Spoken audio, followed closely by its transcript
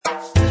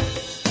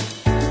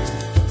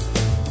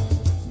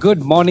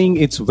Good morning.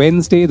 It's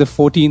Wednesday, the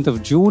 14th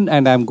of June,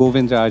 and I'm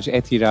Govindraj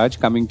Ethiraj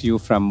coming to you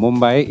from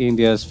Mumbai,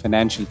 India's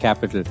financial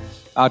capital.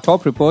 Our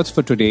top reports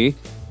for today.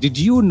 Did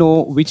you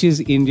know which is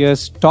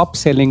India's top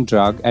selling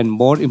drug and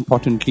more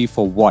importantly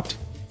for what?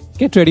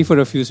 Get ready for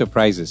a few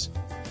surprises.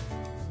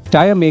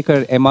 Tire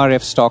maker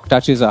MRF stock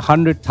touches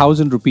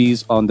 100,000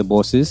 rupees on the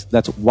bourses.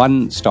 That's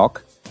one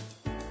stock.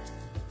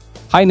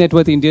 High net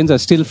worth Indians are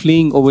still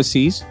fleeing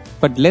overseas,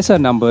 but lesser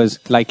numbers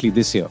likely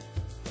this year.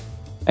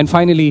 And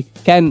finally,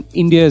 can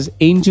India's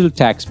angel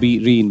tax be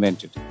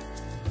reinvented?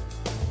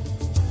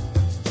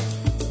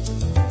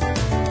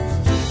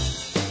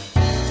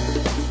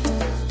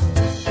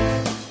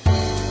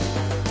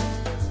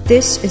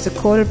 This is a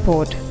core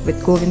report with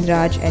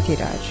Govindraj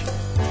Ethiraj.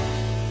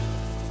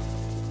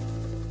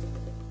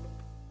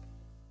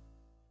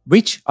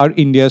 Which are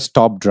India's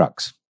top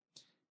drugs?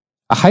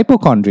 A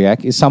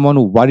hypochondriac is someone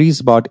who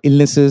worries about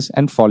illnesses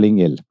and falling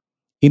ill.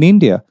 In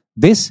India,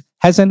 this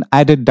has an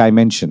added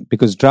dimension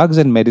because drugs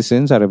and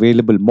medicines are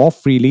available more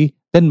freely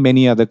than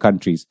many other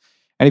countries.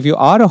 And if you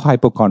are a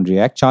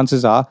hypochondriac,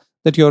 chances are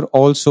that you're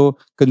also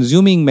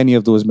consuming many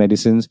of those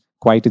medicines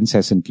quite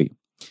incessantly.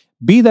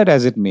 Be that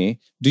as it may,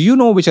 do you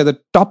know which are the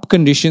top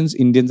conditions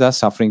Indians are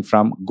suffering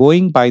from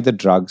going by the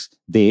drugs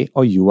they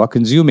or you are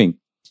consuming?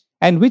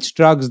 And which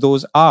drugs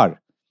those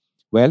are?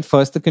 Well,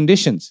 first the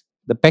conditions.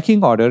 The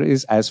pecking order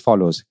is as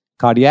follows: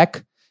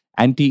 cardiac,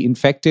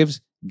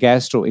 anti-infectives,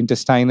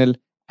 gastrointestinal,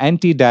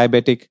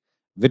 anti-diabetic,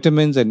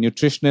 vitamins and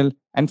nutritional,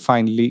 and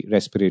finally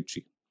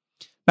respiratory.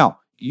 Now,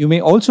 you may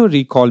also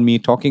recall me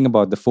talking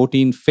about the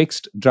 14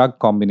 fixed drug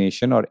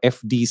combination or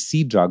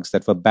FDC drugs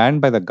that were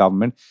banned by the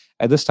government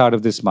at the start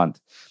of this month.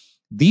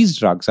 These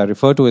drugs are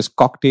referred to as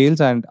cocktails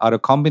and are a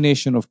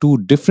combination of two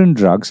different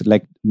drugs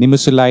like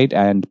nimesulide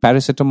and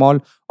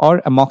paracetamol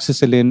or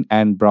amoxicillin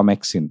and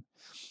bromhexin.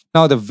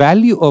 Now, the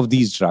value of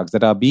these drugs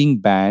that are being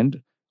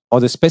banned or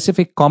the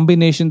specific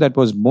combination that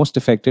was most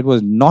affected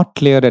was not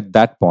clear at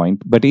that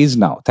point, but is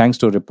now, thanks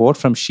to a report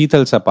from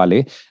Sheetal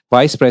Sapale,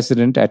 Vice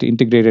President at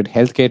Integrated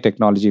Healthcare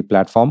Technology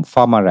Platform,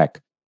 PharmaRack.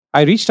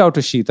 I reached out to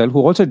Sheetal, who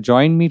also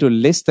joined me to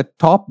list the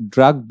top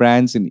drug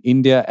brands in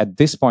India at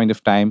this point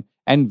of time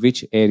and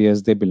which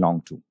areas they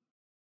belong to.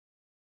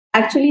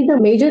 Actually, the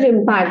major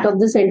impact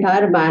of this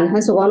entire ban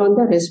has gone on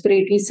the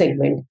respiratory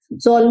segment.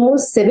 So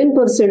almost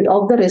 7%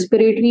 of the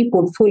respiratory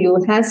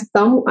portfolio has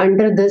come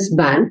under this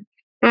ban.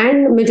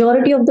 And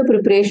majority of the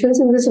preparations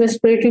in this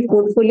respiratory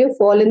portfolio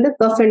fall in the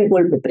cough and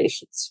cold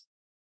preparations.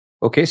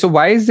 Okay, so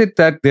why is it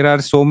that there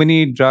are so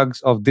many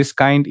drugs of this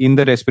kind in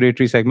the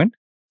respiratory segment?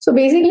 So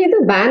basically,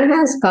 the ban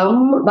has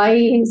come by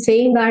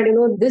saying that,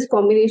 these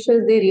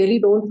combinations, they really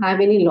don't have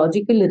any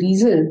logical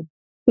reason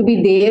to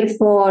be there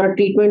for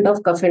treatment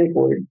of cough and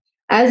cold.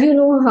 As you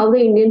know, how the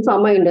Indian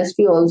pharma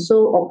industry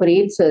also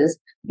operates is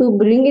to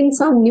bring in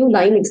some new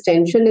line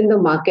extension in the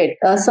market.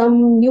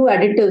 Some new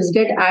additives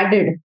get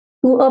added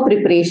to a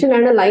preparation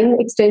and a line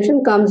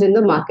extension comes in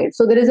the market.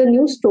 So there is a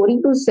new story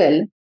to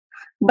sell.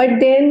 But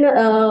then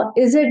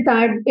is it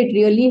that it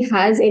really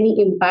has any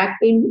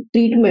impact in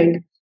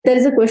treatment? There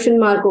is a question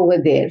mark over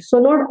there. So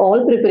not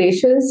all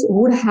preparations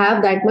would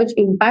have that much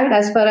impact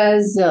as far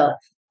as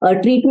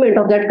treatment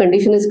of that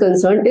condition is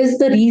concerned, is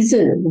the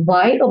reason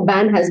why a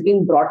ban has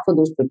been brought for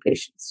those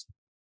preparations.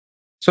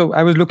 So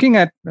I was looking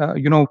at,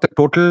 the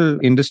total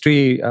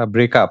industry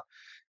breakup.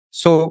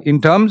 So in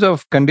terms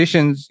of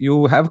conditions,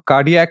 you have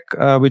cardiac,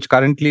 which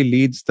currently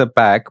leads the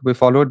pack. We're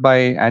followed by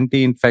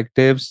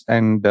anti-infectives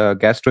and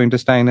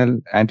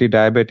gastrointestinal,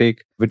 anti-diabetic,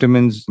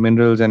 vitamins,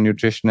 minerals, and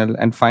nutritional,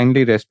 and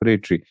finally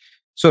respiratory.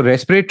 So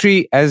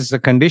respiratory as a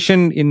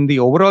condition in the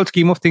overall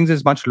scheme of things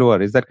is much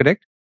lower. Is that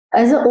correct?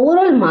 As an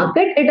overall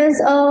market, it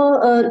is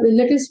a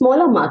little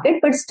smaller market,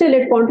 but still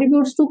it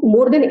contributes to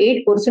more than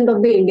 8%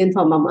 of the Indian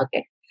pharma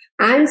market.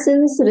 And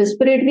since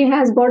respiratory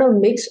has got a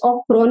mix of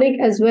chronic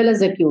as well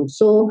as acute,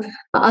 so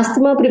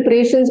asthma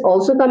preparations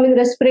also come in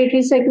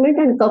respiratory segment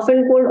and cough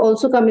and cold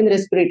also come in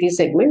respiratory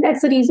segment.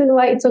 That's the reason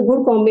why it's a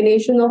good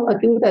combination of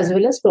acute as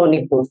well as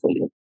chronic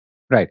portfolio.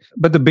 Right.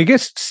 But the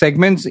biggest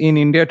segments in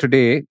India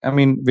today,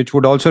 which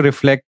would also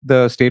reflect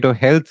the state of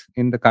health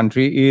in the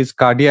country, is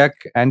cardiac,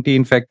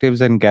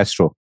 anti-infectives and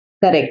gastro.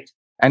 Correct.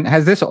 And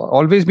has this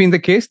always been the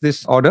case,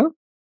 this order?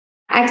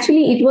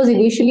 Actually, it was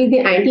initially the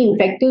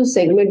anti-infective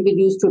segment we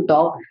used to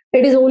talk.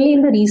 It is only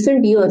in the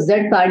recent years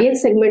that cardiac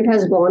segment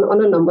has gone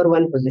on a number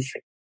one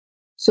position.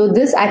 So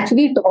this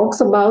actually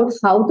talks about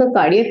how the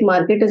cardiac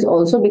market is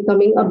also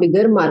becoming a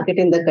bigger market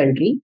in the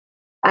country.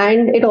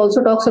 And it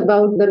also talks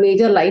about the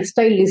major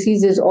lifestyle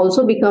diseases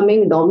also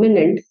becoming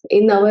dominant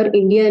in our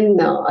Indian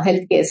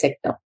healthcare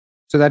sector.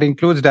 So that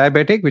includes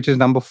diabetic, which is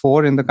number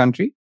 4 in the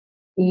country?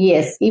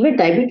 Yes, even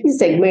diabetes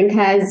segment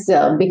has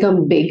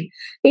become big.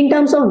 In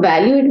terms of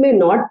value, it may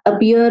not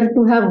appear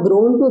to have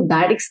grown to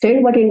that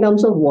extent, but in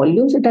terms of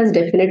volumes, it has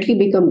definitely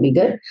become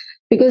bigger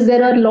because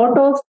there are a lot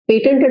of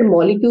patented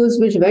molecules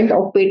which went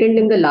off patent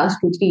in the last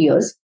 2-3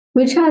 years.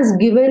 which has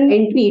given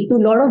entry to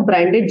a lot of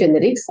branded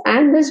generics,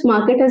 and this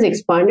market has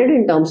expanded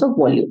in terms of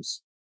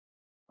volumes.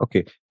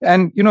 Okay.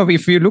 And,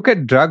 if you look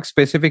at drugs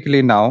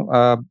specifically now,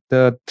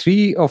 the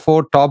 3 or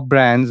 4 top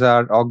brands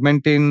are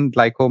Augmentin,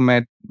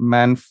 Glycomet,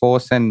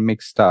 Manforce, and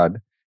Mixtard.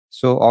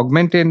 So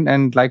Augmentin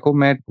and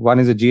Glycomet, one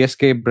is a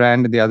GSK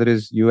brand, the other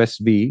is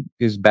USV,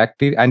 is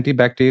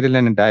antibacterial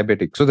and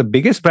diabetic. So the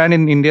biggest brand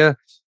in India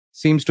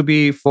seems to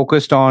be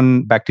focused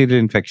on bacterial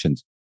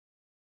infections.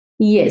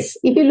 Yes,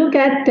 if you look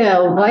at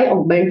why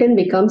Augmentin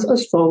becomes a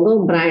stronger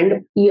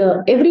brand,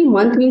 every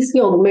month we see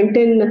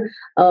Augmentin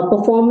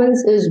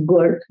performance is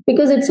good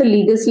because it's a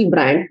legacy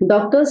brand.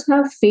 Doctors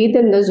have faith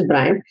in this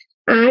brand,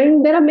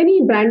 and there are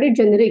many branded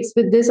generics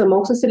with this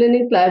amoxicillin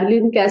and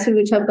clavulanic acid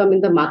which have come in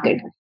the market.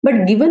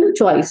 But given a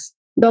choice,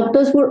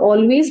 doctors would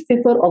always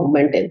prefer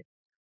Augmentin.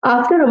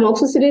 After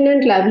amoxicillin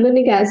and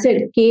clavulanic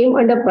acid came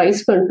under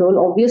price control,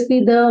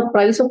 obviously the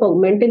price of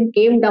Augmentin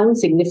came down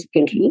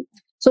significantly.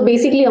 So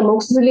basically,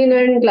 amoxicillin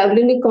and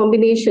clavulanic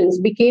combinations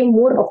became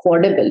more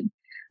affordable.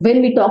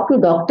 When we talk to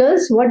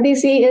doctors, what they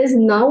say is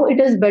now it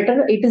is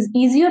better, it is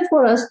easier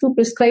for us to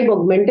prescribe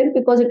Augmentin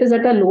because it is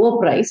at a lower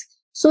price.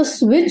 So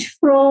switch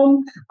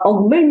from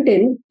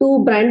Augmentin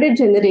to branded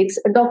generics,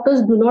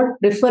 doctors do not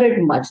prefer it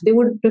much. They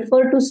would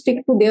prefer to stick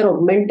to their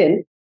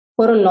Augmentin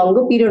for a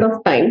longer period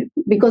of time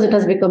because it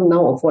has become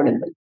now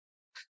affordable.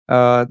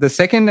 The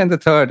second and the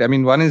third,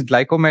 one is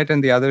Glycomet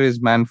and the other is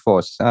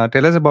Manforce.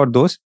 Tell us about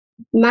those.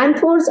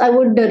 Manforce, I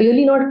would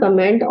really not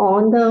comment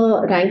on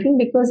the ranking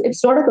because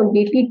it's not a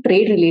completely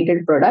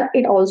trade-related product.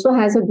 It also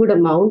has a good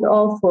amount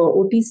of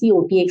OTC,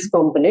 OTX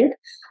component,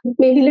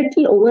 maybe a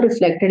little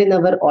over-reflected in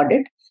our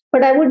audit.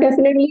 But I would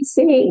definitely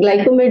say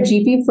Glycomet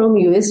GP from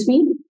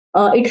USV,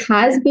 it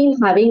has been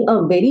having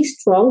a very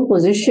strong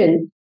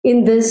position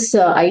in this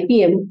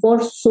IPM for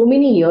so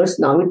many years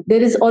now. There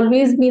has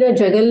always been a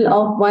juggle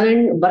of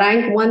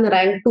rank 1,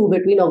 rank 2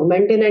 between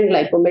Augmentin and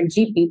Glycomet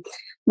GP.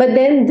 But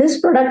then this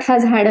product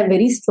has had a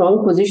very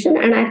strong position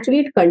and actually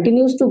it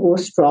continues to go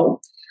strong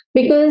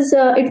because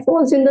it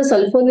falls in the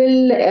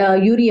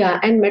sulfonyl urea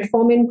and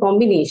metformin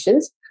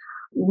combinations.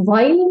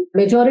 While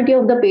majority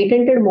of the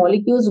patented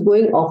molecules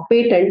going off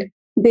patent,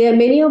 there are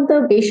many of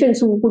the patients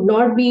who could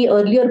not be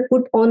earlier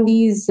put on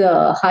these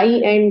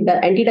high-end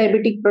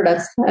anti-diabetic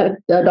products.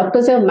 The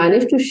doctors have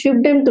managed to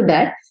shift them to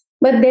that.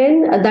 But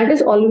then that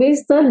is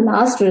always the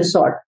last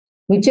resort.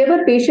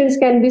 Whichever patients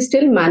can be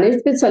still managed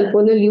with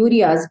sulfonyl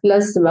ureas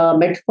plus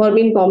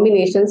metformin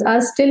combinations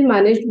are still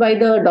managed by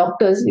the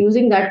doctors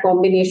using that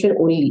combination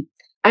only.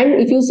 And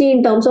if you see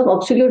in terms of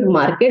absolute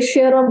market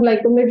share of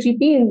Glycomet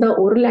GP in the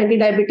oral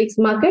antidiabetics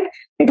market,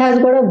 it has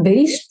got a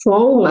very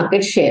strong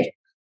market share.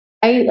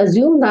 I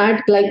assume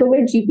that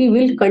Glycomet GP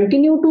will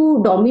continue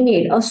to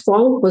dominate a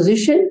strong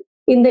position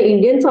in the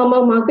Indian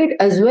pharma market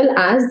as well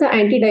as the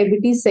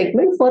anti-diabetes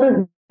segment for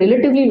a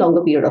relatively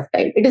longer period of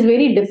time. It is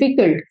very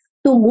difficult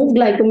to move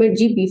Glycomet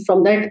GP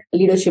from that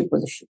leadership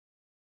position.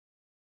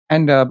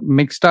 And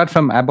Mixtard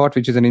from Abbott,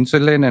 which is an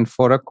insulin, and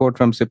Foracort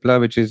from Cipla,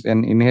 which is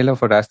an inhaler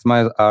for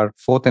asthma, are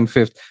 4th and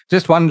 5th.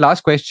 Just one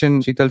last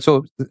question, Sheetal.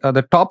 So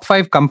the top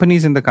 5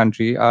 companies in the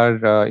country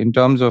are, in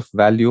terms of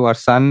value, are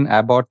Sun,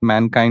 Abbott,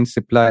 Mankind,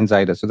 Cipla, and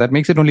Zydus. So that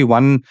makes it only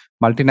one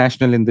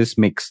multinational in this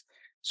mix.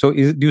 So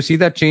do you see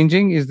that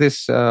changing? Is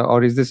this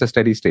or is this a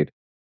steady state?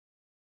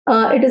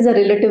 It is a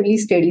relatively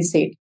steady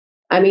state.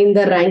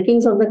 The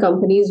rankings of the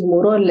companies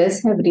more or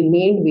less have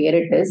remained where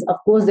it is. Of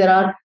course, there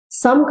are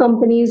some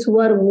companies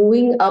who are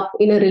moving up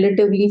in a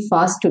relatively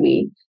fast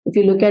way. If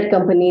you look at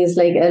companies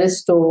like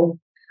Aristo,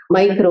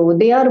 Micro,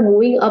 they are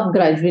moving up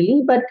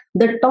gradually, but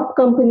the top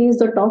companies,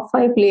 the top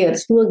 5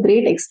 players, to a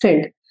great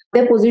extent,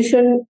 their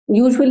position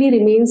usually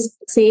remains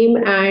same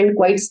and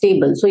quite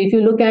stable. So if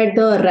you look at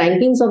the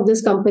rankings of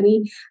this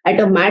company at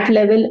a MAT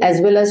level as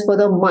well as for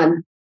the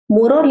month,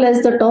 more or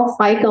less the top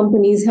 5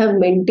 companies have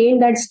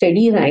maintained that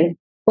steady rank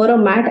for a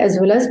MAT as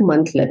well as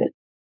month level.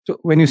 So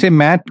when you say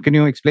MAT, can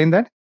you explain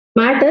that?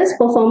 MAT is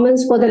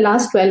performance for the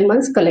last 12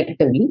 months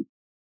collectively,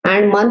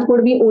 and month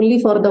would be only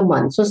for the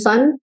month. So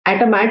Sun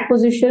at a MAT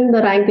position,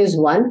 the rank is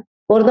 1.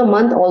 For the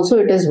month also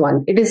it is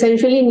 1. It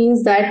essentially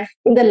means that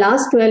in the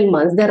last 12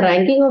 months, the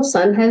ranking of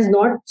Sun has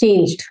not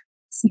changed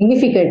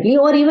significantly,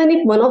 or even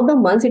if one of the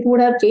months it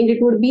would have changed,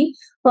 it would be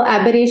an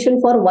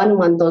aberration for 1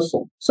 month or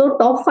so. So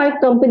top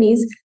 5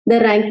 companies, the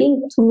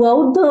ranking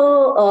throughout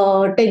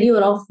the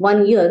tenure of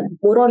 1 year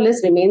more or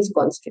less remains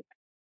constant.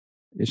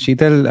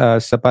 Sheetal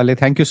Sapale,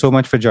 thank you so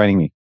much for joining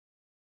me.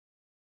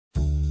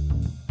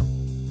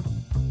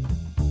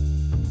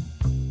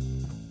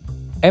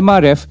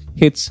 MRF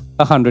hits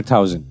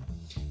 100,000.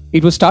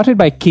 It was started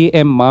by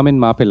K.M. Maamin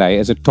Maapillai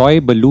as a toy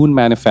balloon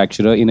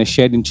manufacturer in a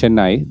shed in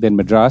Chennai, then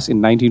Madras in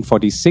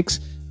 1946,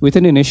 with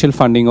an initial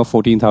funding of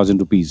 14,000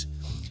 rupees.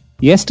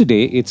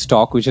 Yesterday, its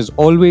stock, which has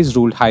always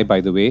ruled high by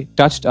the way,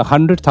 touched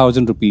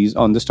 100,000 rupees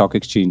on the stock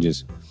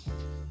exchanges.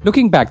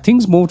 Looking back,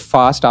 things moved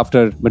fast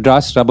after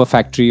Madras Rubber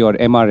Factory or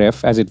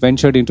MRF as it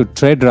ventured into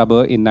tread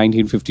rubber in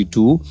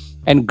 1952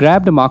 and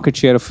grabbed a market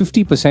share of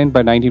 50%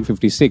 by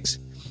 1956.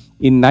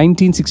 In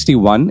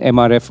 1961,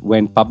 MRF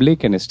went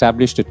public and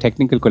established a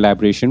technical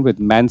collaboration with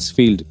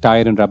Mansfield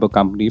Tire and Rubber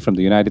Company from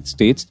the United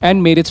States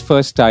and made its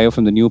first tire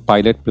from the new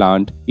pilot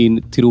plant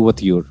in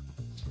Thiruvatiyur.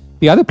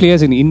 The other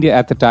players in India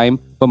at the time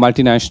were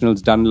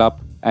multinationals Dunlop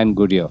and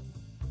Goodyear.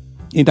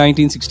 In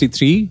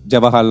 1963,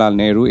 Jawaharlal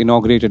Nehru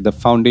inaugurated the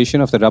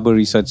foundation of the Rubber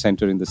Research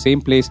Center in the same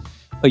place.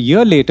 A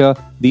year later,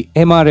 the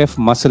MRF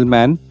muscle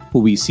man, who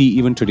we see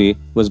even today,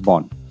 was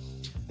born.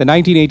 The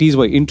 1980s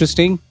were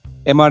interesting.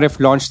 MRF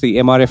launched the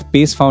MRF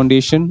Pace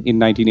Foundation in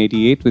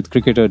 1988 with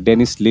cricketer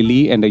Dennis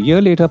Lillee, and a year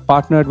later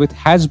partnered with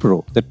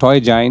Hasbro, the toy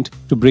giant,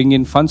 to bring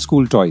in Fun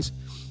School toys.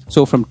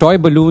 So from toy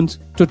balloons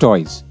to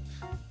toys.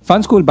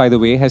 Fun School, by the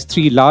way, has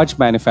 3 large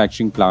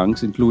manufacturing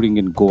plants, including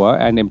in Goa,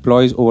 and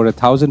employs over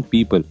 1,000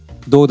 people,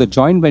 though the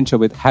joint venture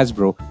with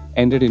Hasbro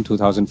ended in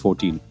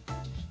 2014.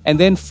 And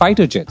then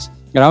fighter jets.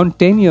 Around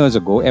 10 years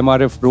ago,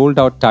 MRF rolled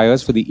out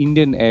tires for the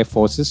Indian Air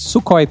Force's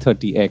Sukhoi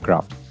 30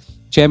 aircraft.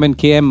 Chairman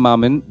K.M.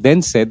 Maman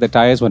then said the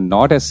tires were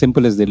not as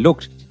simple as they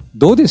looked.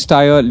 Though this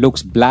tire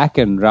looks black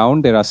and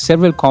round, there are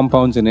several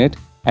compounds in it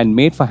and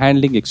made for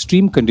handling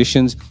extreme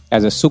conditions,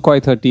 as a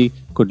Sukhoi 30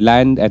 could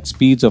land at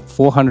speeds of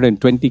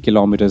 420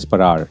 kilometers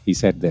per hour, he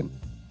said then.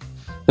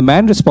 The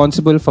man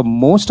responsible for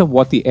most of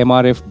what the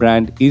MRF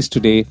brand is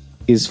today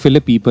is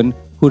Philip Eapen,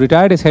 who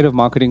retired as head of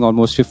marketing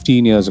almost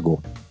 15 years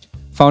ago.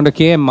 Founder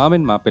K.M.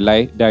 Maman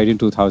Mapillai died in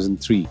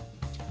 2003.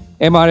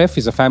 MRF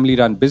is a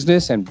family-run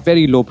business and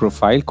very low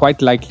profile.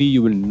 Quite likely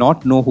you will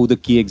not know who the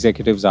key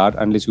executives are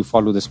unless you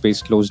follow the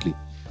space closely.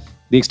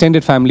 The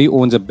extended family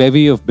owns a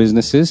bevy of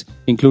businesses,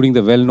 including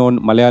the well-known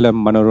Malayalam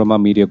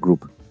Manorama Media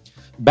Group.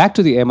 Back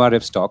to the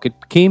MRF stock, it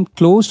came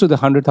close to the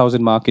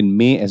 100,000 mark in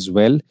May as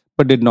well,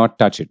 but did not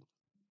touch it.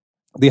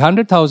 The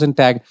 100,000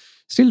 tag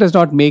still does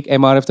not make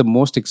MRF the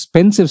most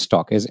expensive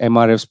stock, as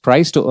MRF's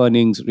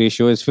price-to-earnings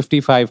ratio is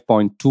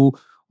 55.2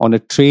 on a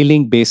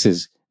trailing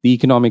basis, the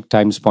Economic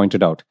Times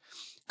pointed out.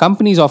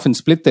 Companies often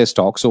split their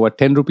stock, so a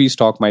 10 rupee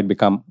stock might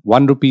become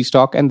 1 rupee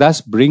stock and thus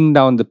bring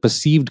down the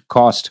perceived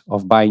cost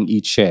of buying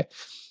each share.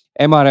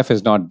 MRF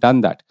has not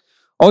done that.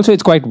 Also,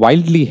 it's quite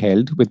widely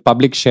held, with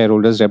public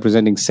shareholders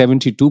representing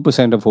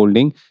 72% of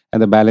holding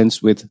and the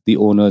balance with the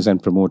owners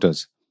and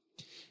promoters.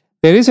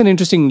 There is an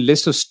interesting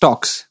list of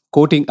stocks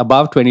quoting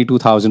above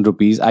 22,000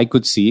 rupees I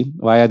could see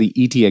via the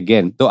ET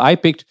again, though I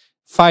picked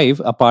 5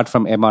 apart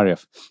from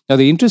MRF. Now,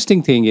 the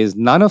interesting thing is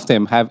none of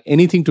them have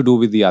anything to do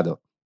with the other.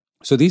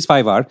 So these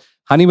 5 are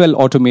Honeywell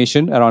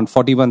Automation around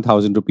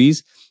 41,000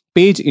 rupees,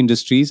 Page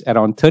Industries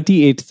around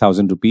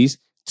 38,000 rupees,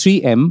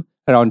 3M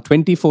around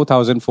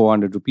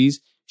 24,400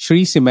 rupees,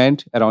 Shree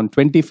Cement around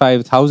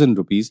 25,000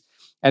 rupees,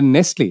 and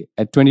Nestle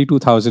at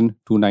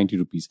 22,290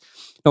 rupees.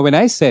 Now, when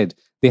I said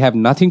they have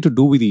nothing to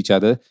do with each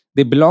other,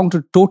 they belong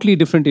to totally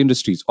different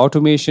industries,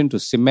 automation to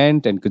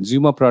cement and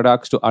consumer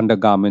products to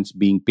undergarments,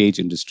 being Page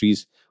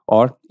Industries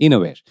or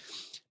Innerwear.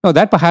 Now,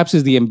 that perhaps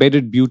is the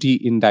embedded beauty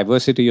in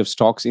diversity of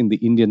stocks in the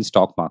Indian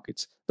stock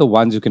markets, the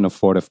ones you can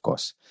afford, of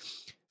course.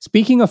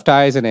 Speaking of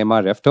tires and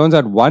MRF, turns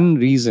out one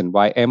reason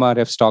why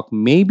MRF stock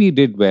maybe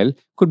did well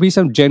could be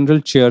some general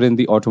cheer in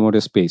the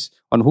automotive space.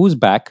 On whose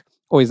back?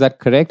 Oh, is that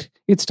correct?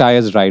 Its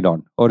tires ride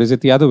on. Or is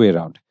it the other way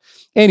around?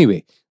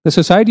 Anyway, the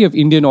Society of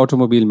Indian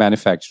Automobile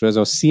Manufacturers,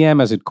 or SIAM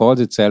as it calls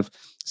itself,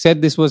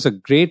 said this was a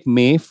great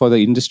May for the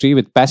industry,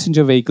 with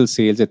passenger vehicle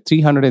sales at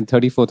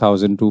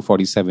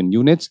 334,247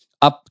 units,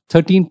 up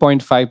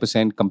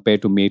 13.5%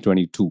 compared to May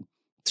 22.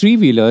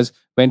 Three-wheelers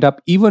went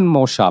up even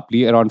more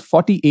sharply, around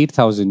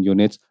 48,000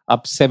 units,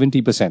 up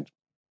 70%.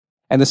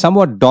 And the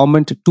somewhat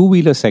dormant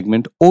two-wheeler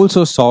segment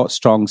also saw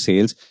strong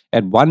sales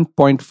at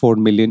 1.4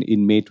 million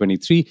in May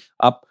 23,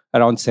 up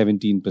around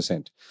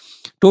 17%.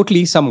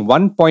 Totally, some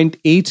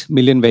 1.8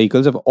 million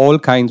vehicles of all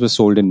kinds were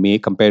sold in May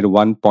compared to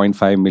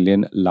 1.5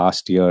 million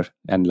last year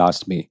and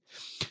last May.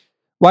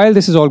 While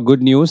this is all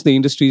good news, the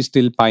industry is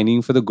still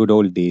pining for the good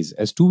old days,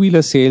 as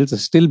two-wheeler sales are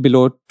still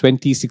below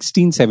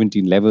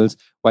 2016-17 levels,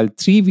 while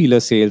three-wheeler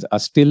sales are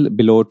still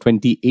below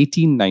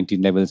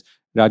 2018-19 levels,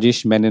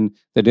 Rajesh Menon,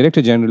 the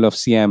Director General of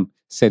SIAM,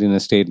 said in a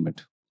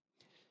statement.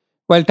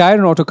 While tire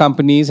and auto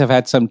companies have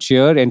had some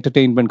cheer,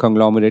 entertainment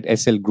conglomerate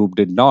SL Group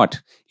did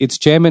not. Its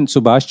chairman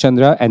Subhash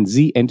Chandra and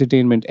Zee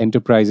Entertainment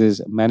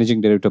Enterprises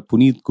Managing Director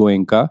Puneet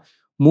Goenka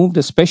moved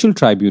a special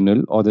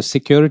tribunal, or the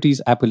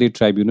Securities Appellate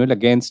Tribunal,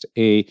 against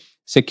a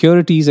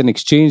Securities and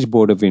Exchange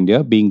Board of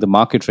India, being the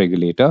market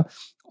regulator,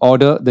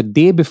 order the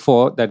day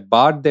before that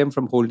barred them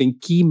from holding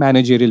key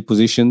managerial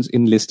positions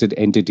in listed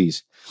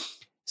entities.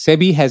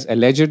 SEBI has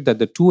alleged that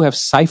the two have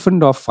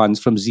siphoned off funds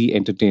from Zee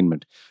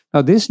Entertainment.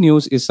 Now, this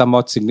news is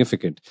somewhat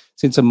significant,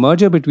 since a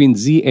merger between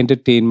Zee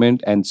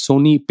Entertainment and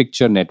Sony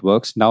Picture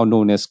Networks, now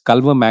known as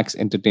Culver Max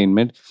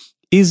Entertainment,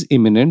 is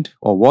imminent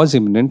or was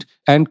imminent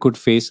and could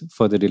face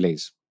further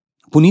delays.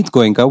 Puneet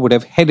Goenka would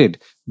have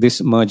headed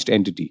this merged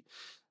entity.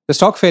 The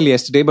stock fell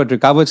yesterday but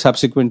recovered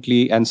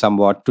subsequently and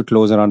somewhat to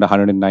close around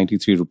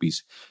 193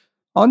 rupees.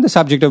 On the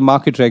subject of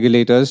market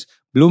regulators,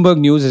 Bloomberg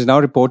News is now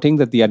reporting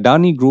that the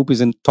Adani Group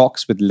is in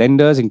talks with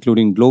lenders,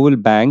 including global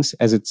banks,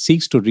 as it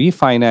seeks to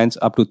refinance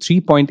up to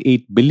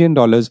 $3.8 billion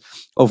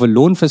of a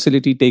loan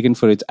facility taken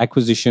for its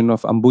acquisition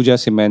of Ambuja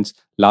Cements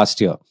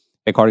last year,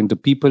 according to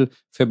people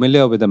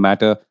familiar with the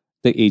matter,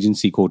 the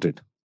agency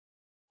quoted.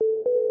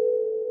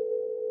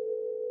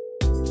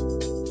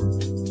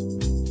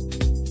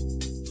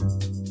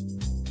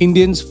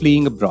 Indians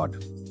fleeing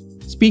abroad.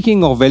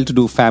 Speaking of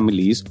well-to-do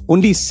families,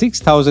 only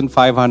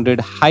 6,500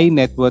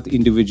 high-net-worth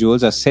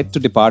individuals are set to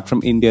depart from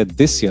India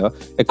this year,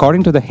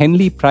 according to the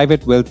Henley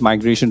Private Wealth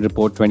Migration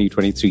Report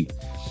 2023.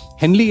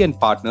 Henley and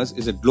Partners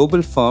is a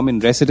global firm in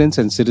residence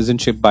and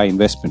citizenship by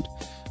investment.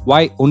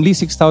 Why only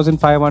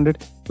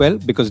 6,500? Well,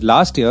 because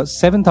last year,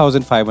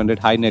 7,500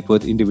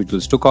 high-net-worth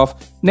individuals took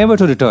off, never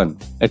to return,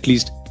 at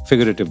least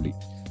figuratively.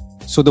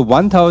 So the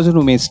 1,000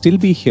 who may still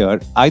be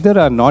here either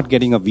are not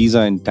getting a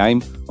visa in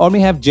time or may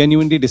have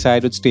genuinely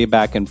decided to stay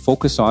back and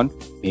focus on,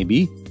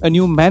 maybe, a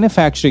new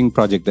manufacturing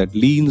project that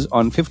leans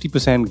on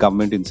 50%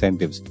 government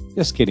incentives.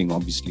 Just kidding,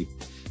 obviously.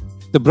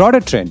 The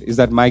broader trend is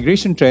that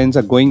migration trends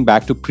are going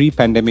back to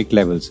pre-pandemic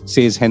levels,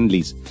 says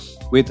Henley's,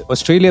 with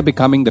Australia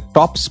becoming the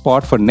top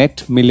spot for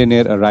net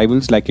millionaire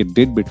arrivals like it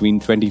did between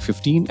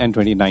 2015 and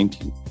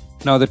 2019.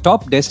 Now, the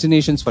top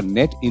destinations for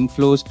net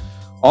inflows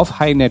of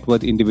high net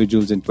worth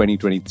individuals in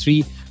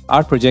 2023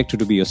 are projected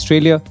to be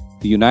Australia,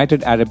 the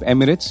United Arab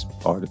Emirates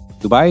or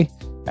Dubai,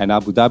 and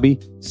Abu Dhabi,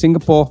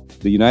 Singapore,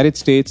 the United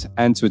States,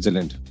 and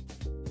Switzerland.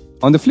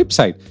 On the flip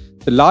side,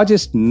 the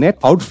largest net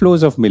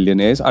outflows of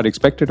millionaires are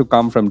expected to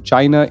come from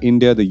China,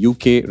 India, the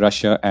UK,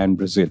 Russia, and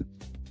Brazil.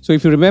 So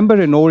if you remember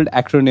an old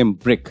acronym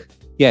BRIC,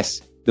 yes,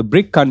 the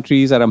BRIC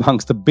countries are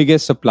amongst the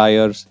biggest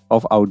suppliers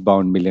of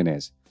outbound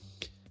millionaires.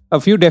 A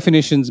few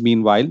definitions,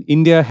 meanwhile.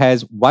 India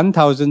has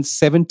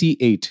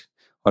 1,078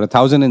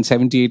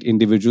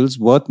 individuals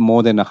worth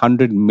more than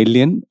 100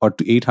 million or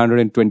to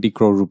 820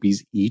 crore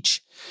rupees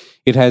each.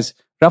 It has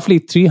roughly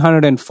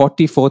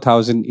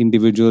 344,000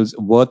 individuals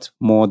worth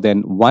more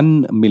than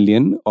 1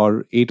 million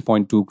or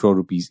 8.2 crore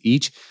rupees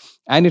each.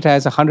 And it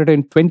has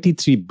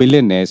 123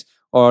 billionaires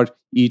or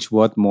each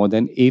worth more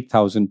than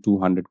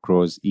 8,200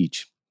 crores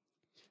each.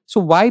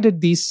 So why did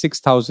these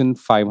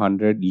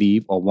 6,500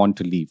 leave or want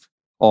to leave?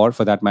 Or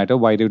for that matter,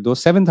 why did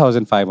those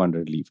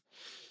 7,500 leave?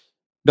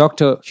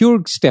 Dr. Hugh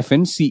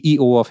Steffen,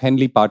 CEO of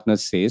Henley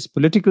Partners, says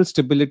political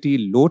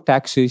stability, low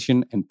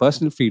taxation, and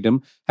personal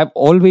freedom have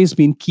always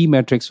been key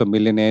metrics for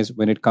millionaires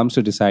when it comes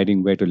to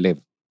deciding where to live.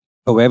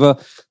 However,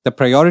 the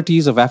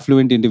priorities of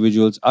affluent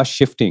individuals are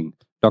shifting,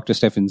 Dr.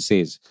 Steffen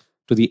says,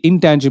 to the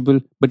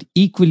intangible but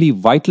equally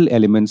vital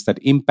elements that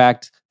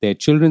impact their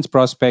children's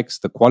prospects,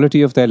 the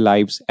quality of their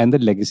lives, and the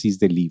legacies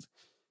they leave.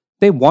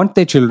 They want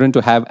their children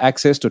to have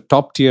access to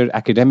top-tier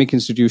academic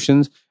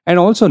institutions and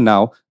also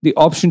now the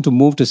option to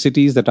move to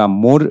cities that are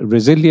more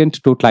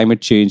resilient to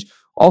climate change,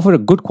 offer a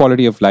good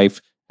quality of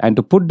life, and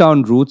to put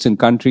down roots in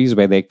countries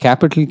where their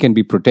capital can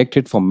be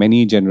protected for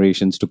many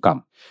generations to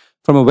come.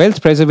 From a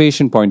wealth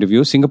preservation point of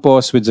view,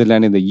 Singapore,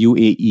 Switzerland, and the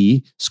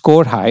UAE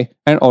score high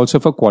and also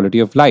for quality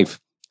of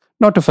life.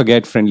 Not to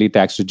forget friendly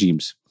tax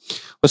regimes.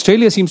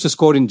 Australia seems to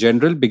score in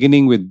general,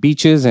 beginning with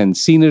beaches and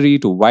scenery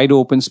to wide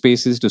open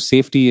spaces to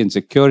safety and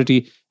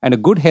security and a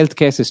good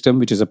healthcare system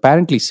which is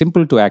apparently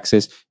simple to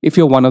access if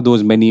you're one of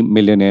those many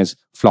millionaires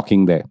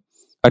flocking there,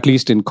 at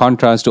least in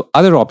contrast to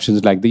other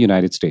options like the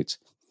United States.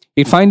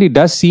 It finally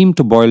does seem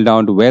to boil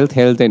down to wealth,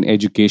 health, and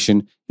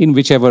education in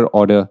whichever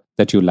order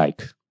that you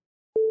like.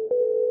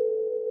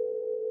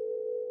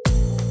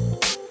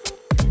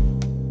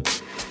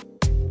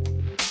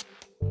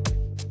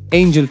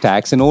 Angel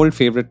tax, an old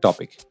favorite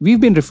topic. We've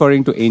been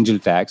referring to angel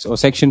tax or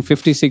section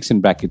 56 in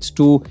brackets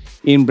 2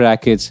 in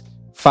brackets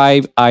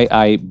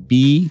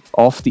 5IIB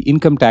of the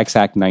Income Tax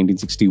Act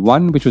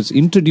 1961, which was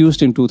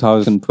introduced in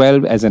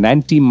 2012 as an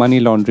anti-money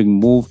laundering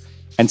move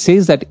and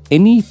says that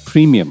any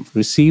premium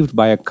received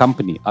by a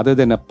company other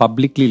than a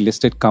publicly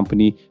listed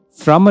company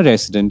from a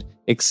resident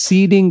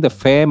exceeding the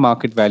fair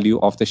market value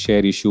of the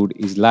share issued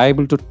is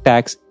liable to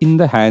tax in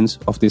the hands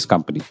of this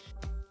company.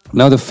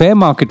 Now, the fair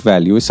market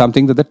value is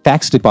something that the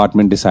tax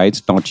department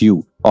decides, not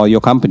you or your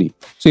company.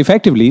 So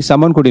effectively,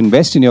 someone could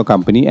invest in your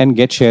company and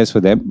get shares for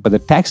them, but the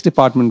tax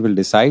department will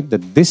decide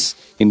that this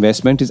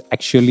investment is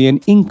actually an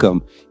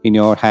income in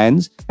your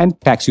hands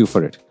and tax you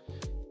for it.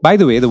 By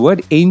the way, the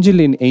word angel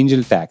in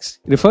angel tax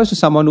refers to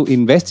someone who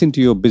invests into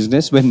your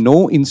business when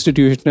no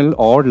institutional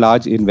or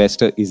large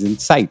investor is in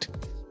sight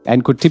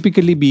and could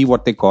typically be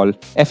what they call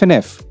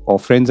F&F or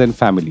friends and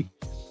family.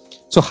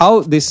 So how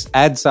this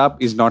adds up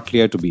is not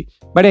clear to me.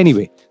 But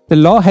anyway, the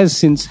law has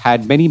since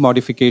had many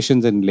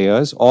modifications and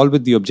layers, all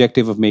with the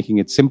objective of making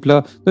it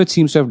simpler, though it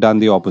seems to have done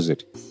the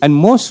opposite. And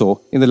more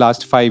so in the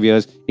last 5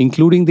 years,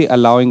 including the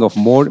allowing of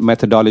more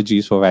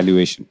methodologies for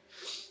valuation.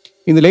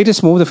 In the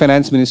latest move, the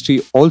Finance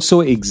Ministry also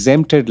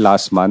exempted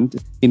last month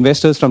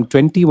investors from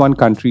 21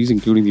 countries,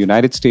 including the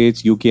United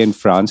States, UK, and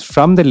France,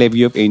 from the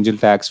levy of angel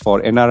tax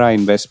for NRI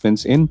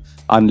investments in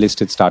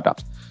unlisted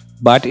startups.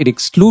 but it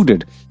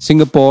excluded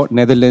Singapore,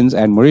 Netherlands,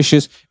 and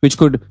Mauritius, which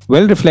could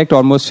well reflect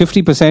almost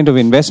 50% of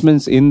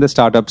investments in the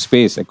startup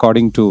space,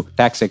 according to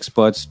tax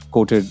experts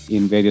quoted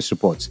in various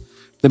reports.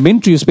 The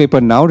Mint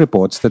newspaper now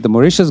reports that the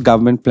Mauritius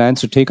government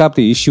plans to take up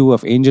the issue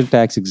of angel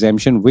tax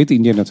exemption with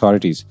Indian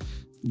authorities.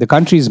 The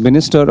country's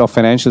Minister of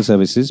Financial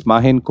Services,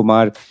 Mahen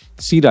Kumar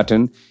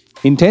Siratan,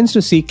 intends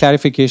to seek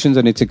clarifications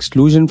on its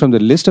exclusion from the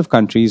list of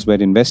countries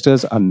where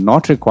investors are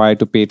not required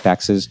to pay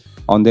taxes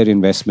on their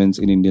investments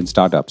in Indian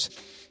startups.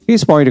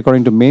 His point,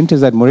 according to Mint,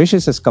 is that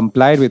Mauritius has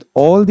complied with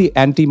all the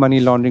anti-money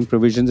laundering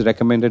provisions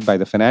recommended by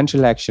the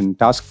Financial Action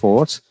Task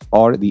Force,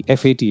 or the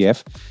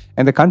FATF,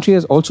 and the country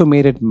has also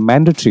made it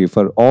mandatory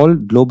for all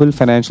global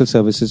financial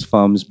services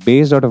firms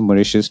based out of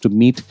Mauritius to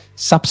meet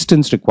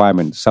substance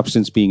requirements,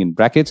 substance being in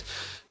brackets.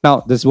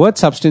 Now, this word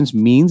substance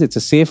means it's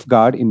a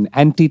safeguard in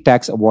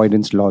anti-tax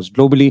avoidance laws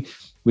globally,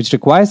 which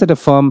requires that a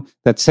firm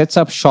that sets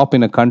up shop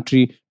in a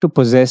country to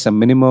possess a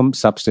minimum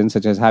substance,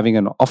 such as having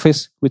an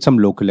office with some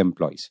local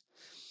employees.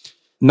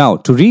 Now,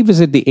 to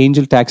revisit the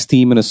angel tax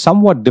theme in a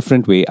somewhat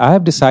different way, I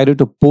have decided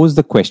to pose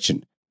the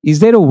question: is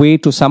there a way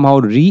to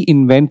somehow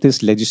reinvent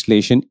this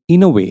legislation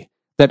in a way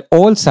that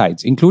all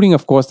sides, including,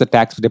 of course, the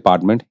tax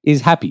department,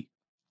 is happy?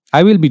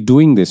 I will be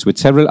doing this with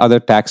several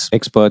other tax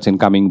experts in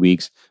coming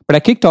weeks, but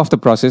I kicked off the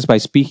process by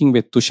speaking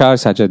with Tushar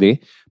Sajade,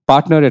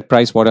 partner at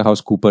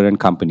PricewaterhouseCoopers and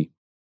Company.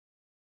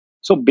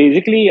 So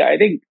basically, I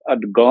think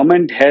the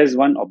government has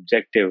one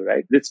objective,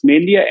 right? It's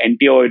mainly an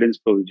anti-avoidance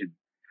provision.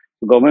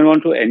 The government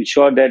want to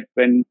ensure that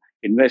when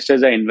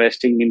investors are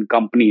investing in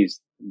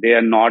companies, they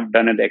are not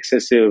done at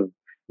excessive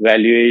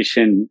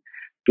valuation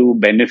to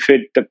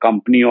benefit the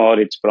company or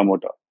its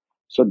promoter.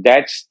 So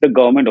that's the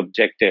government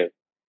objective.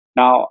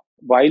 Now,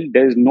 while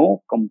there is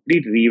no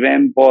complete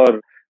revamp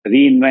or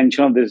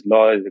reinvention of this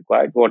law is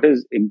required, what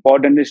is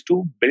important is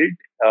to build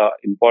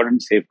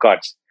important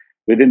safeguards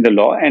within the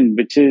law, and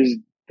which is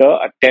the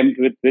attempt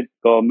with which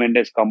government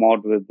has come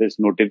out with this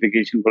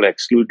notification for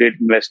excluded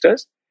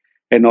investors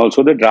and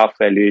also the draft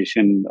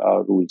valuation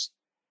rules.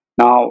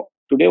 Now,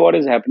 today what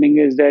is happening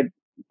is that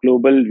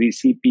global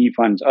VCP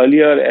funds,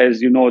 earlier,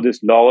 as you know,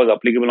 this law was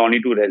applicable only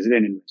to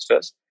resident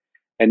investors.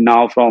 And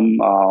now from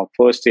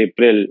 1st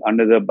April,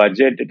 under the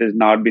budget, it has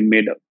now been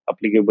made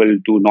applicable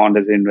to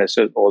non-resident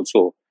investors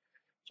also.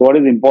 So what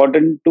is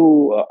important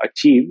to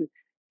achieve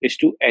is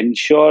to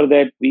ensure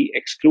that we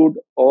exclude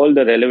all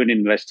the relevant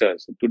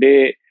investors.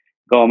 Today,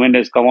 government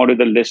has come out with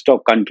a list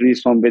of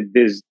countries from which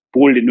this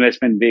pooled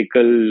investment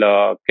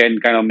vehicle can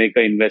kind of make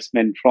an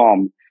investment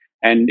from.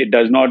 And it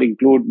does not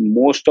include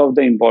most of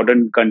the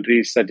important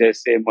countries such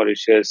as, say,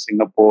 Mauritius,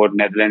 Singapore,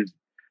 Netherlands,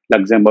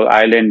 Luxembourg,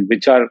 Ireland,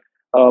 which are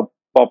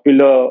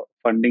popular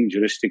funding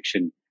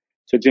jurisdiction.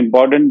 So it's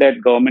important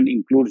that government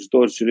includes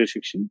those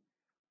jurisdictions.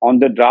 On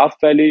the draft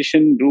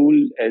valuation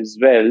rule as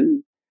well,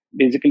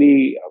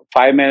 basically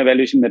 5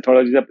 valuation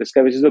methodologies are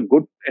prescribed, which is a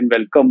good and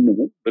welcome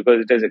move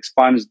because it has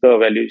expands the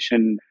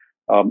valuation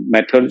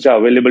methods are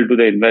available to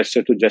the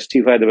investor to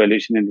justify the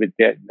valuation in which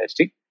they are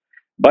investing.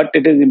 But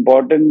it is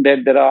important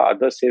that there are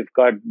other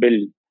safeguard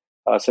built,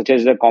 such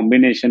as the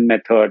combination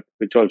method,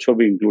 which also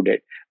be included.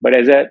 But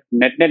as a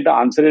net, the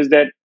answer is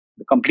that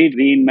the complete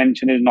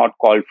reinvention is not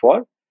called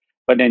for,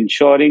 but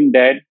ensuring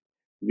that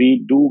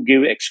we do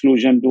give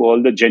exclusion to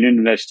all the genuine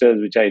investors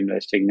which are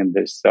investing in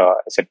this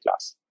asset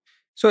class.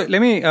 So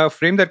let me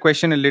frame that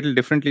question a little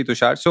differently,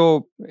 Tushar.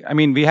 So, I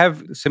mean, we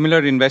have similar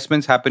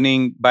investments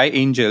happening by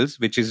angels,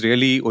 which is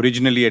really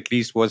originally at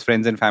least was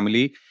friends and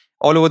family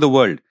all over the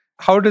world.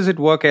 How does it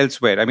work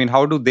elsewhere? I mean,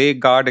 how do they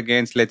guard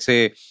against, let's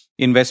say,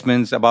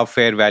 investments above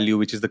fair value,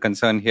 which is the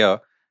concern here,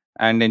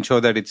 and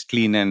ensure that it's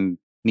clean and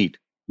neat?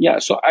 Yeah,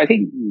 so I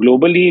think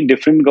globally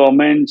different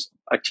governments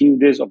achieve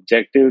this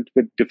objective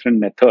with different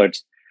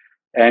methods.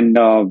 And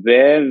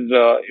where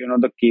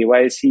the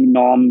KYC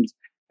norms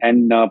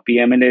and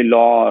PMLA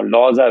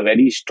laws are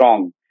very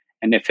strong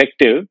and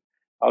effective,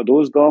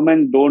 those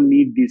governments don't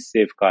need these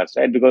safeguards,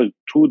 right? Because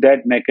through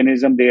that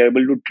mechanism, they are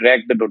able to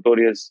track the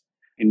notorious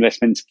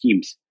investment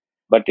schemes.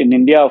 But in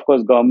India, of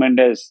course, government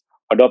has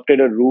adopted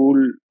a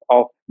rule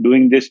of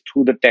doing this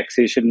through the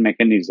taxation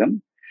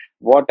mechanism.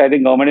 What I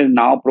think government is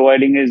now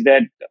providing is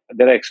that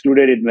there are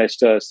excluded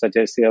investors, such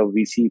as, say, a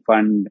VC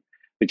fund,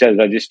 which are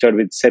registered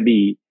with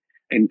SEBI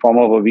in form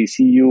of a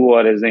VCU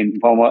or as in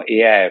form of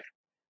AIF.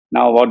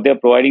 Now, what they're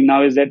providing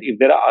now is that if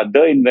there are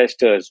other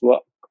investors who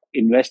are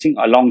investing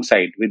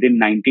alongside within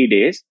 90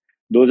 days,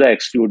 those are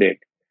excluded.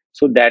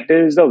 So that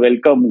is a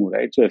welcome move,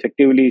 right? So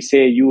effectively,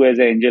 say you as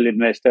an angel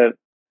investor,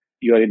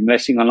 you are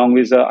investing along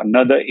with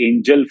another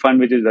angel fund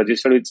which is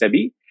registered with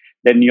SEBI,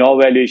 then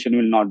your valuation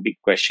will not be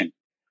questioned.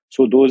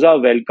 So those are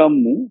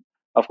welcome move.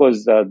 Of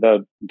course,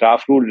 the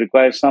draft rule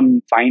requires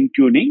some fine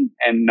tuning,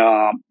 and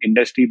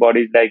industry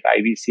bodies like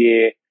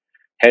IBCA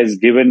has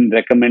given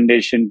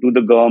recommendation to the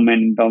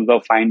government in terms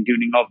of fine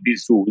tuning of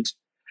these rules.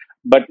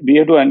 But we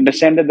have to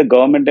understand that the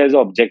government has an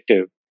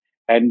objective,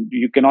 and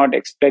you cannot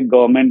expect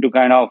government to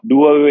kind of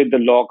do away with the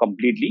law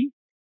completely.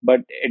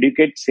 But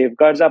educate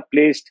safeguards are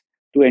placed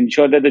to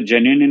ensure that the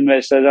genuine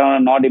investors are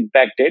not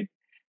impacted.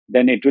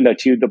 then it will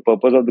achieve the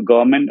purpose of the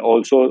government,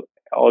 also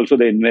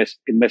the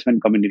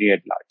investment community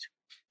at large.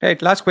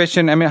 Right. Last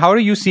question. I mean, how are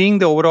you seeing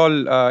the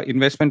overall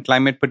investment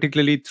climate,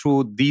 particularly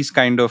through these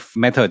kind of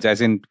methods, as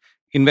in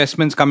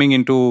investments coming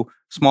into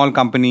small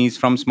companies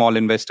from small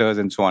investors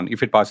and so on,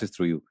 if it passes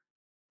through you?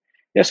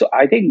 Yeah, so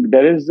I think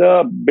there is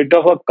a bit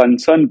of a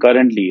concern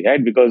currently,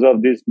 right, because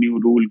of this new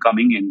rule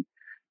coming in.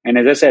 And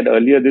as I said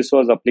earlier, this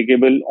was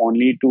applicable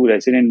only to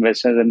resident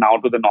investors and now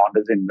to the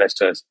non-resident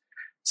investors.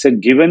 So,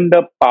 given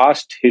the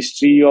past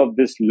history of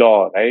this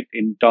law, right,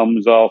 in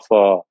terms of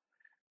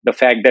the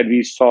fact that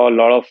we saw a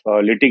lot of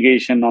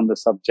litigation on the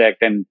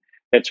subject, and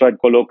that's why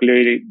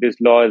colloquially this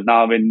law has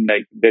now been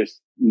like this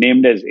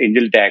named as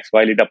angel tax,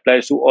 while it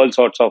applies to all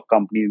sorts of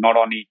companies, not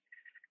only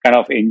kind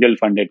of angel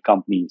funded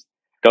companies.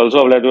 It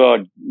also applies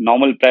to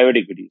normal private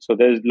equity. So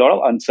there's a lot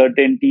of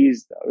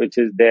uncertainties which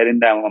is there in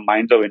the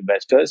minds of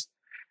investors,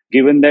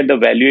 given that the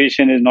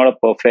valuation is not a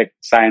perfect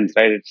science,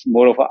 right? It's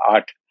more of an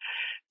art.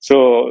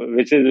 So,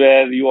 which is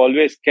where you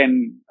always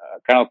can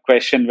kind of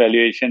question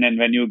valuation. And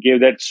when you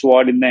give that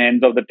sword in the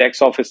hands of the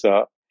tax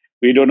officer,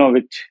 we don't know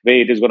which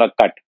way it is going to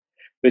cut,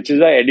 which is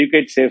why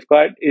educate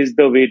safeguard is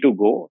the way to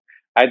go.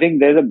 I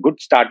think there's a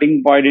good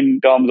starting point in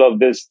terms of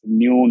this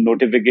new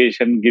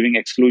notification giving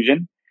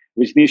exclusion,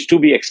 which needs to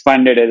be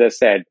expanded, as I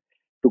said,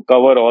 to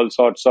cover all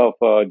sorts of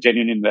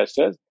genuine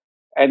investors,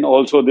 and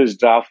also this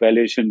draft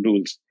valuation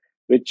rules,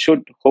 which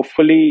should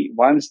hopefully,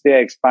 once they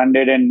are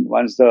expanded and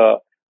once the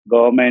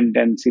government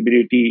and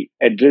CBDT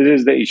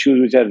addresses the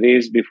issues which are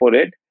raised before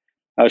it,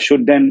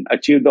 should then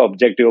achieve the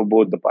objective of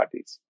both the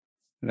parties.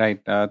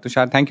 Right.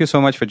 Tushar, thank you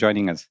so much for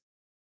joining us.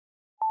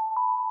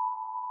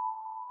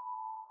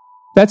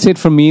 That's it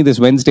from me this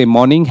Wednesday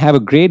morning. Have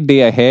a great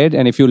day ahead.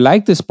 And if you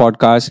like this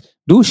podcast,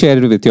 do share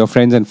it with your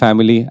friends and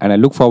family. And I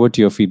look forward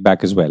to your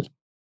feedback as well.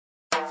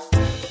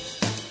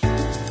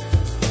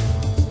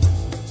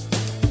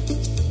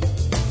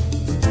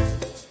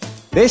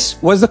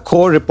 This was the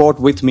Core Report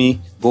with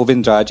me,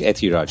 Govindraj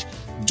Ethiraj.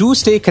 Do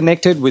stay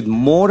connected with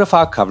more of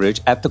our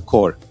coverage at the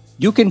Core.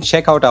 You can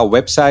check out our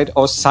website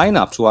or sign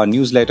up to our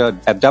newsletter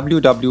at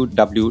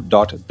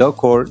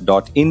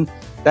www.thecore.in.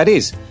 That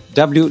is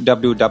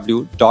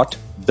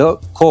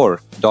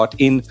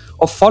www.thecore.in,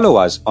 or follow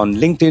us on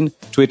LinkedIn,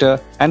 Twitter,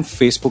 and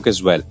Facebook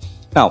as well.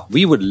 Now,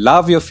 we would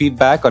love your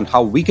feedback on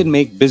how we can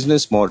make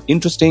business more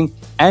interesting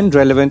and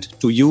relevant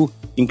to you,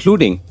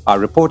 including our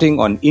reporting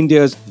on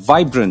India's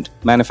vibrant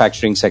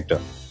manufacturing sector.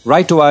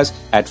 Write to us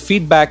at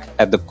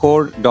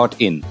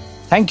feedback@thecore.in.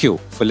 Thank you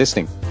for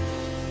listening.